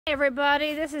Hey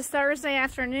everybody, this is Thursday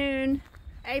afternoon,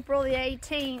 April the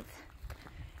 18th.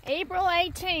 April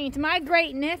 18th, my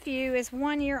great nephew is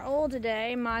 1 year old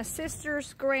today, my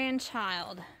sister's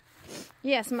grandchild.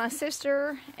 Yes, my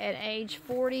sister at age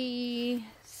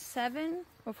 47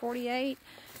 or 48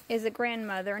 is a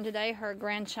grandmother, and today her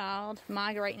grandchild,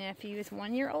 my great nephew, is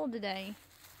 1 year old today.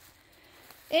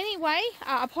 Anyway,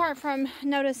 apart from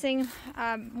noticing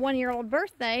 1 year old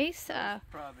birthdays,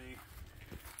 probably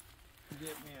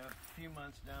get me a few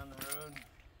months down the road.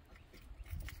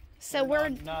 So we're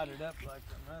knotted up like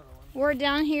another one. We're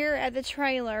down here at the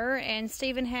trailer, and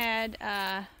Stephen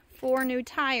had 4 new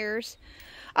tires.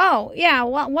 Oh yeah,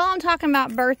 while I'm talking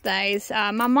about birthdays,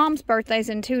 my mom's birthday's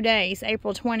in 2 days,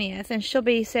 April 20th, and she'll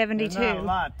be 72. There's not a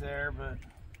lot there, but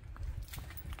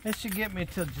it should get me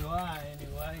till July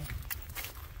anyway.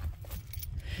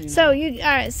 So you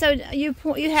had. So,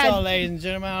 ladies and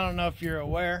gentlemen, I don't know if you're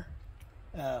aware.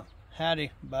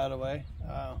 Howdy, by the way.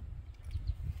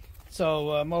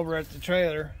 So I'm over at the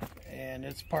trailer, and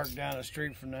it's parked down the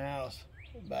street from the house,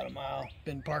 about a mile.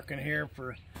 Been parking here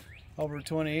for over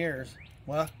 20 years.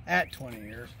 Well, at 20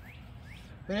 years.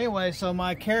 But anyway, so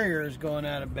my carrier is going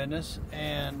out of business,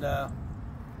 and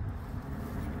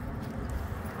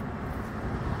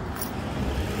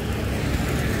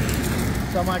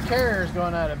so my carrier is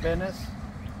going out of business,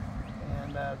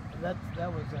 and that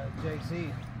was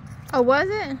JC. Oh, was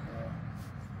it?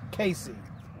 Casey.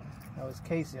 That was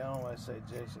Casey. I don't know why I say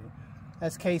JC.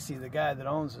 That's Casey, the guy that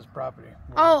owns this property.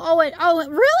 Oh, really?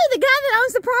 The guy that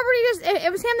owns the property,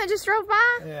 it was him that just drove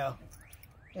by? Yeah.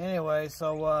 Anyway,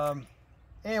 so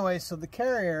the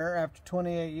carrier, after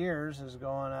 28 years, is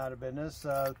going out of business.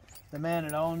 The man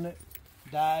that owned it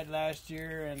died last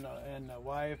year, and the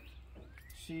wife,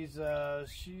 she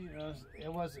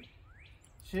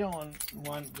don't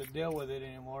want to deal with it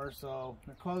anymore, so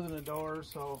they're closing the doors.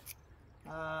 So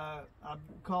I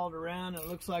called around, and it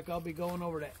looks like I'll be going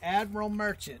over to Admiral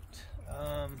Merchant.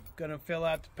 Gonna fill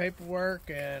out the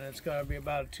paperwork, and it's gonna be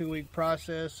about a 2-week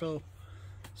process. So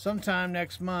sometime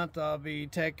next month I'll be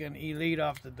taking Elite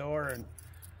off the door and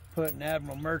putting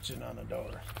Admiral Merchant on the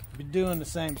door. Be doing the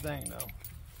same thing though.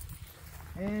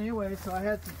 Anyway, so I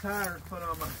had some tires put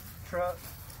on my truck.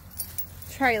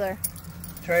 Trailer.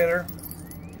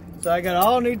 So I got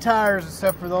all new tires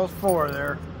except for those 4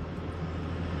 there.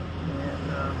 And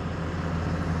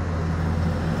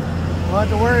we'll have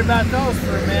to worry about those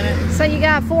for a minute. So you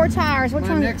got 4 tires. Which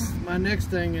one? My next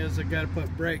thing is I got to put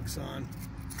brakes on.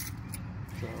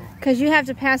 Because you have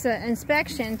to pass an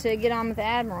inspection to get on with the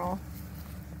Admiral.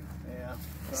 Yeah.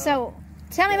 So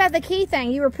tell me about the key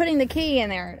thing. You were putting the key in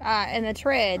there, in the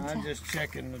tread. I'm just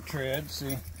checking the tread.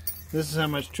 See, this is how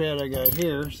much tread I got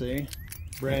here. See,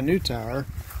 brand new tire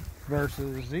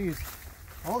versus these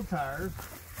old tires.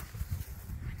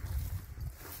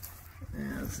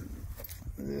 And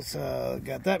this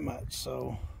got that much,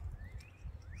 so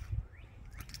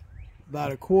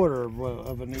about a quarter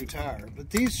of a new tire.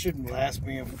 But these should last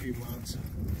me a few months.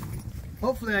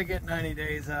 Hopefully I get 90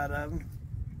 days out of them.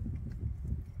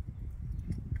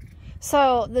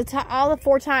 So all the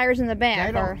 4 tires in the back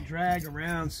they don't drag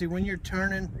around. See, when you're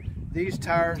turning, these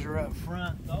tires are up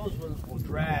front. Those ones will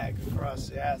drag across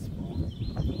the asphalt,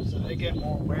 so they get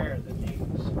more wear than these.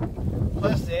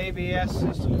 Plus the ABS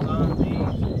system's on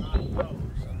these, not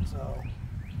those, and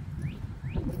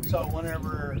so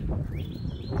whenever.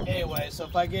 Anyway, so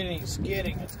if I get any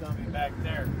skidding, it's going to be back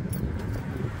there.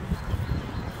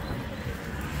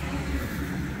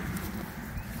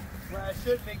 Well, I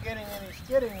shouldn't be getting any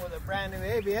skidding with a brand new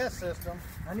ABS system.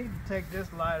 I need to take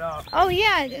this light off. Oh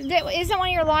yeah, isn't one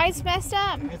of your lights messed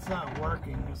up? It's not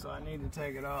working, so I need to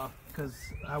take it off because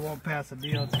I won't pass a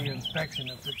DOT inspection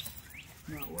if it's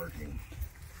not working.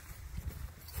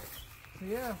 So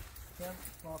yeah,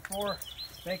 well, 4.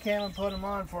 They came and put them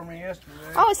on for me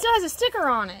yesterday. Oh, it still has a sticker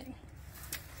on it.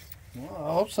 Well,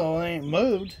 I hope so. It ain't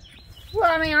moved.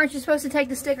 Well, I mean, aren't you supposed to take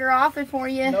the sticker off before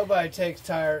you... Nobody takes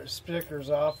tire stickers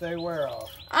off. They wear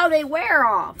off. Oh, they wear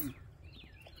off.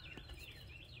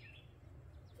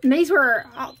 And these were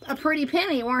a pretty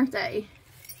penny, weren't they?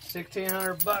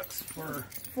 $1,600 for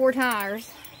 4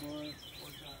 tires.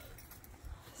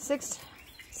 4 tires.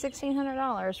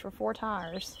 $1,600 for 4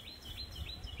 tires.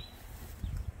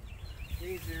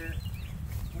 These are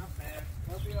not bad.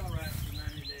 They'll be all right for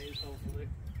 90 days, hopefully.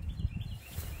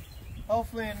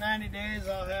 Hopefully in 90 days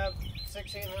I'll have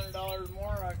 $1,600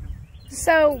 more.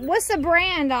 So what's the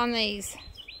brand on these?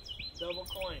 Double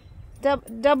coin.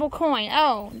 Double coin.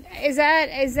 Oh, is that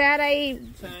a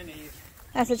Chinese?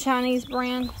 That's a Chinese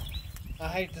brand. I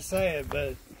hate to say it,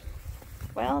 but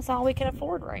well, it's all we can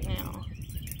afford right now.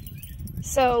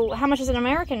 So how much is an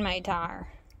American-made tire?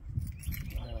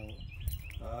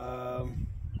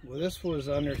 Well, this was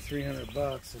under 300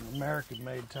 bucks, and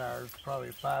American-made tires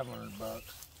probably 500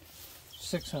 bucks,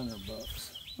 600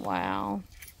 bucks. Wow.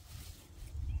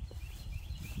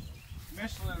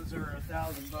 Michelin's are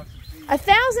 $1,000 a piece.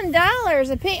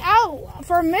 $1,000 a piece. Oh,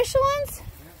 for Michelin's?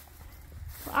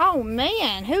 Yeah. Oh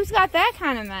man, who's got that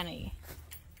kind of money?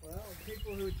 Well,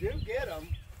 people who do get them,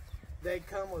 they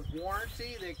come with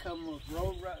warranty, they come with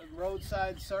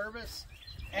roadside service,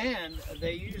 and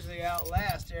they usually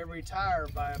outlast every tire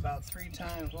by about 3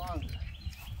 times longer.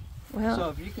 Well, so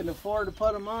if you can afford to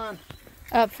put them on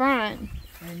up front,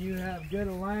 and you have good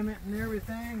alignment and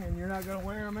everything, and you're not going to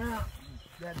wear them out,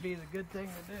 that'd be the good thing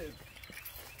to do.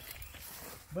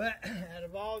 But out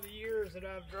of all the years that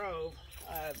I've drove,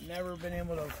 I've never been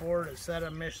able to afford a set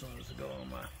of Michelins to go on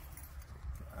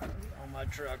my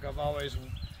truck. I've always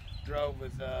drove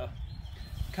with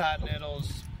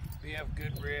Continentals, BF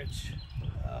Goodrich,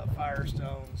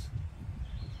 Firestones.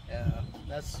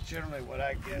 That's generally what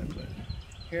I get. But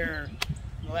here,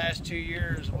 in the last 2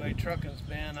 years, the way trucking's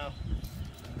been,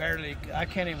 I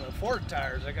can't even afford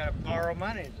tires. I got to borrow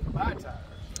money to buy tires.